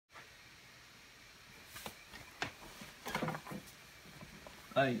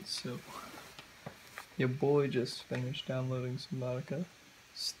Alright, so your boy just finished downloading Subnautica.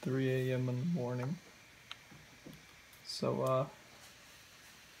 It's 3 a.m. in the morning. So,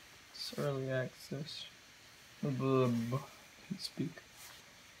 it's early access. Can't speak.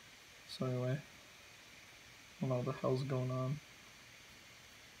 So anyway, I don't know what the hell's going on.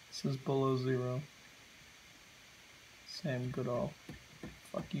 This is below zero. Sam Goodall.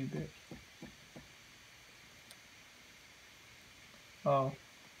 Fuck you, bitch. Oh.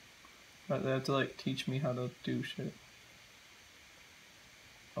 Right, they have to like teach me how to do shit.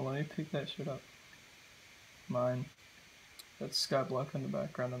 Oh, let me pick that shit up. Mine. That's Skyblock in the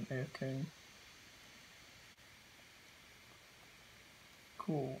background. I'm AFK.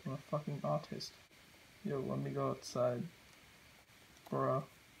 Cool, I'm a fucking autist. Yo, let me go outside. Bruh.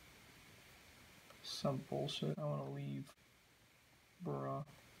 Some bullshit. I wanna leave. Bruh.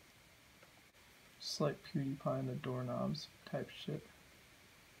 Just like PewDiePie and the doorknobs type shit.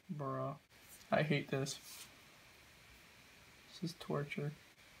 Bruh. I hate this. This is torture.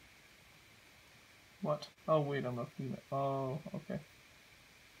 What? Oh wait, I'm a female. Oh, okay.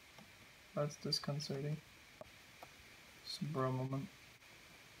 That's disconcerting. It's a bro moment.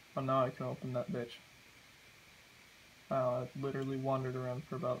 Oh, now I can open that bitch. Wow, I literally wandered around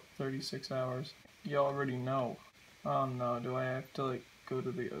for about 36 hours. You already know. Oh no, do I have to like go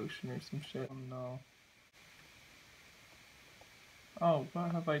to the ocean or some shit? Oh no. Oh,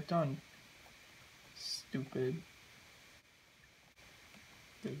 what have I done? Stupid.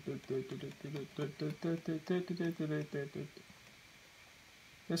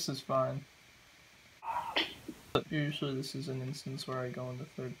 This is fine. But usually this is an instance where I go into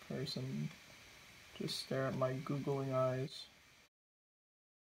third person, just stare at my googling eyes.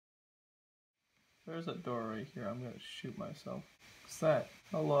 There's a door right here, I'm gonna shoot myself. What's that?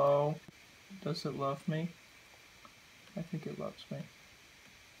 Hello? Does it love me? I think it loves me.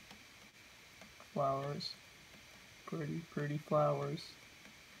 Flowers. Pretty, pretty flowers.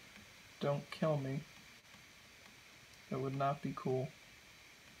 Don't kill me. That would not be cool.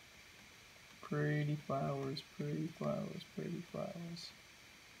 Pretty flowers, pretty flowers, pretty flowers.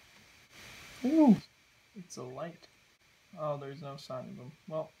 Ooh! It's a light. Oh, there's no sign of him.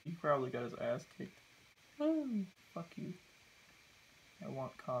 Well, he probably got his ass kicked. Ooh, fuck you. I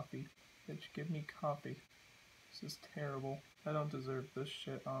want coffee. Bitch, give me coffee. This is terrible. I don't deserve this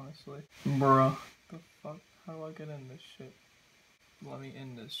shit, honestly. Bruh. The fuck? How do I get in this shit? Let me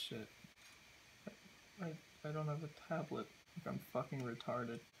in this shit. I don't have a tablet. Like I'm fucking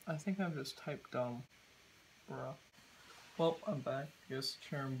retarded. I think I'm just type dumb. Bruh. Well, I'm back. I guess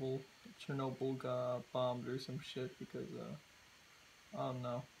Chernobyl got bombed or some shit because, oh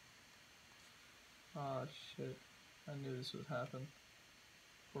no. Ah, shit. I knew this would happen.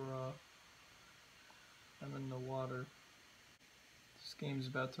 Bruh. I'm in the water. This game's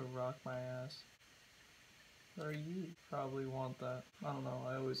about to rock my ass. Or you probably want that. I don't know,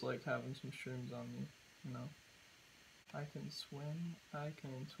 I always like having some shrooms on me, you know. I can swim, I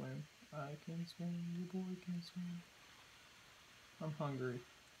can swim, I can swim, your boy can swim. I'm hungry.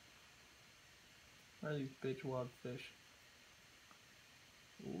 Where are these bitch wild fish?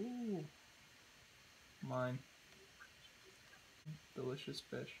 Ooh. Mine. Delicious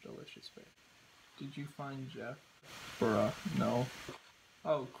fish, delicious fish. Did you find Jeff? Bruh, no.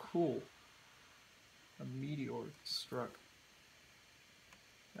 Oh, cool. A meteor struck.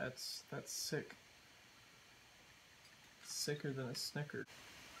 That's sick. Sicker than a Snicker.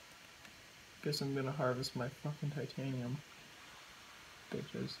 Guess I'm gonna harvest my fucking titanium.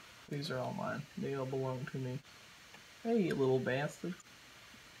 Bitches. These are all mine. They all belong to me. Hey, you little bastard.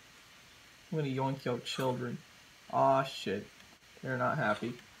 I'm gonna yoink your children. Aw, shit. They're not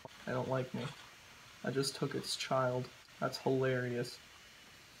happy. They don't like me. I just took its child. That's hilarious.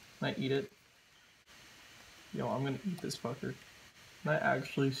 Can I eat it? Yo, I'm gonna eat this fucker. Can I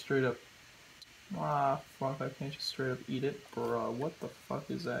actually straight up... Ah, fuck, I can't just straight up eat it? Bruh, what the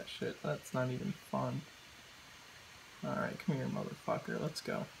fuck is that shit? That's not even fun. Alright, come here, motherfucker. Let's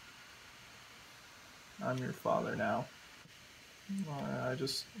go. I'm your father now. I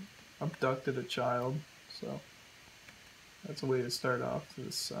just abducted a child, so... That's a way to start off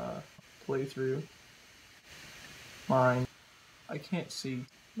this, playthrough. Mine. I can't see.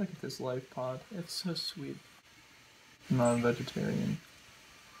 Look at this life pod. It's so sweet. I'm not a vegetarian.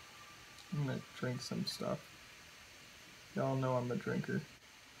 I'm gonna drink some stuff. Y'all know I'm a drinker.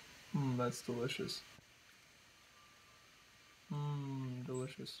 That's delicious.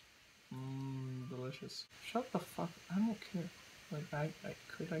 Delicious. Delicious. Shut the fuck. I don't care. Like,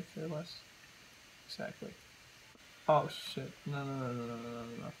 could I care less? Exactly. Oh shit. No.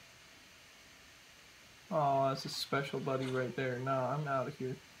 Oh, that's a special buddy right there. No, I'm out of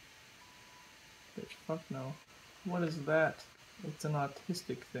here. Bitch, fuck no. What is that? It's an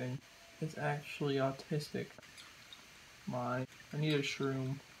autistic thing. It's actually autistic. I need a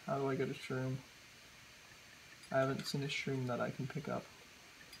shroom. How do I get a shroom? I haven't seen a shroom that I can pick up.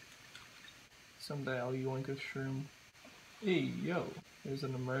 Someday I'll yoink a shroom. Hey, yo, there's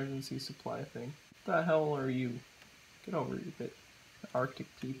an emergency supply thing. What the hell are you? Get over here, bit. Arctic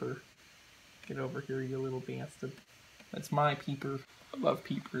peeper. Get over here, you little bastard. That's my peeper. I love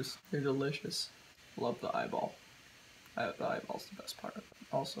peepers. They're delicious. Love the eyeball. The eyeball's the best part.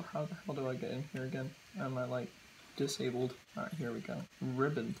 Also, how the hell do I get in here again? Am I, like, disabled? Alright, here we go.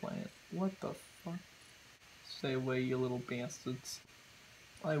 Ribbon plant. What the fuck? Stay away, you little bastards.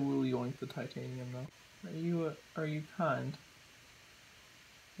 I will yoink the titanium, though. Are you kind?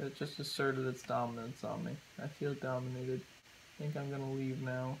 It just asserted its dominance on me. I feel dominated. I think I'm gonna leave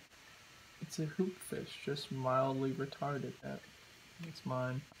now. It's a hoopfish, just mildly retarded. It's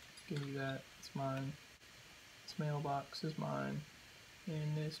mine. Give me that. It's mine. This mailbox is mine.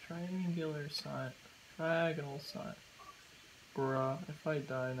 And this triangular sign. Diagonal sign. Bruh, if I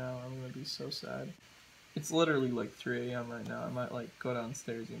die now, I'm gonna be so sad. It's literally like 3 AM right now. I might like go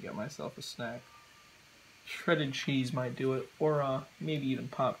downstairs and get myself a snack. Shredded cheese might do it, or maybe even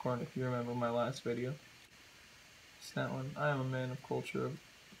popcorn if you remember my last video. It's that one. I am a man of culture, of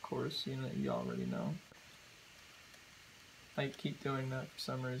course, you already know. I keep doing that for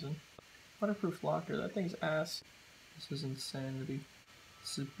some reason. Waterproof locker, that thing's ass. This is insanity.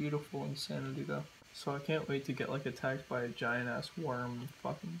 This is beautiful insanity though. So I can't wait to get like attacked by a giant ass worm and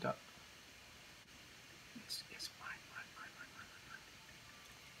fucking die. Yes, mine.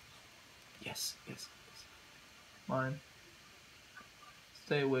 Yes. Mine.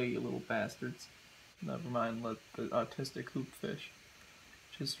 Stay away, you little bastards. Never mind, let the autistic hoopfish.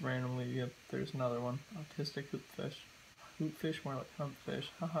 Just randomly, yep, there's another one. Autistic hoopfish. Hoopfish, more like humpfish.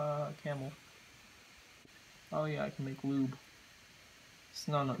 Haha, camel. Oh yeah, I can make lube. It's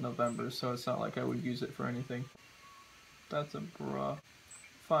not November, so it's not like I would use it for anything. That's a bruh.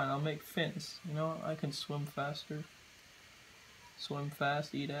 Fine, I'll make fins. You know what? I can swim faster. Swim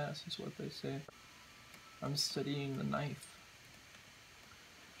fast, eat ass is what they say. I'm studying the knife.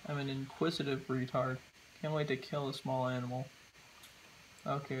 I'm an inquisitive retard. Can't wait to kill a small animal.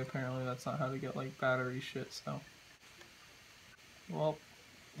 Okay, apparently that's not how to get like battery shit, so. Well,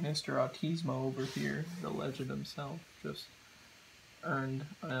 Mr. Autismo over here, the legend himself, just earned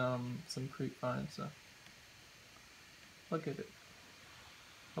some creep vine, so. Look at it.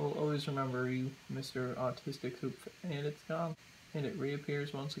 I will always remember you, Mr. Autistic Hoop, and it's gone. And it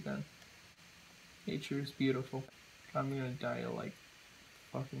reappears once again. Nature is beautiful. I'm gonna die of like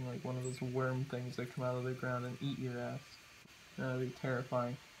fucking like one of those worm things that come out of the ground and eat your ass. That'd be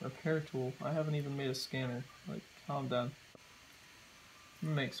terrifying. Repair tool. I haven't even made a scanner. Like, calm down. I'm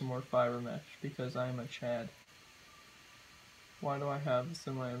gonna make some more fiber mesh because I am a Chad. Why do I have this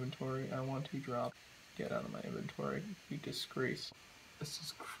in my inventory? I want to drop. Get out of my inventory. You disgrace. This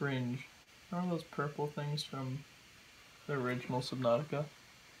is cringe. Remember those purple things from the original Subnautica?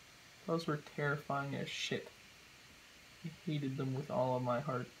 Those were terrifying as shit. I hated them with all of my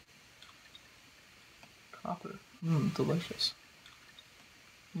heart. Copper. Delicious.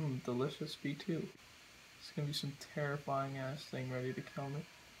 Delicious V2. It's gonna be some terrifying ass thing ready to kill me.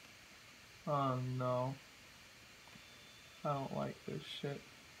 Oh no. I don't like this shit.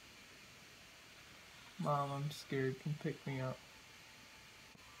 Mom, I'm scared. Come pick me up.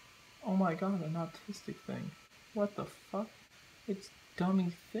 Oh my god, an autistic thing. What the fuck? It's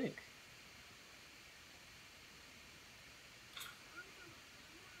dummy thick.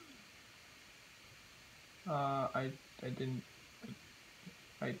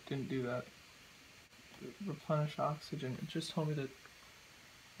 I didn't do that. Replenish oxygen. It just told me that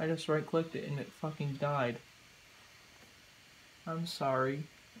I just right clicked it and it fucking died. I'm sorry.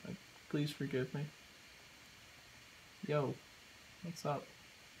 Please forgive me. Yo, what's up?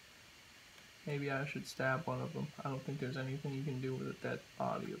 Maybe I should stab one of them. I don't think there's anything you can do with a dead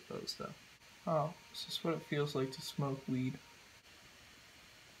body of those though. Oh, is this what it feels like to smoke weed?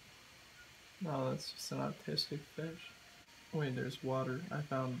 No, that's just an autistic fish. Wait, there's water. I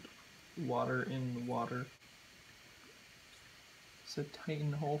found water in the water. It's a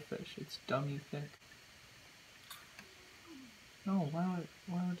Titan wholefish. It's dummy thick. No, why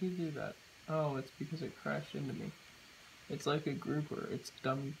would you do that? Oh, it's because it crashed into me. It's like a grouper. It's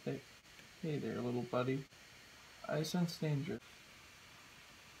dummy thick. Hey there, little buddy. I sense danger.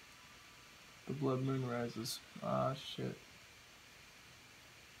 The blood moon rises. Ah, shit.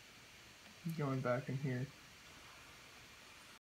 I'm going back in here.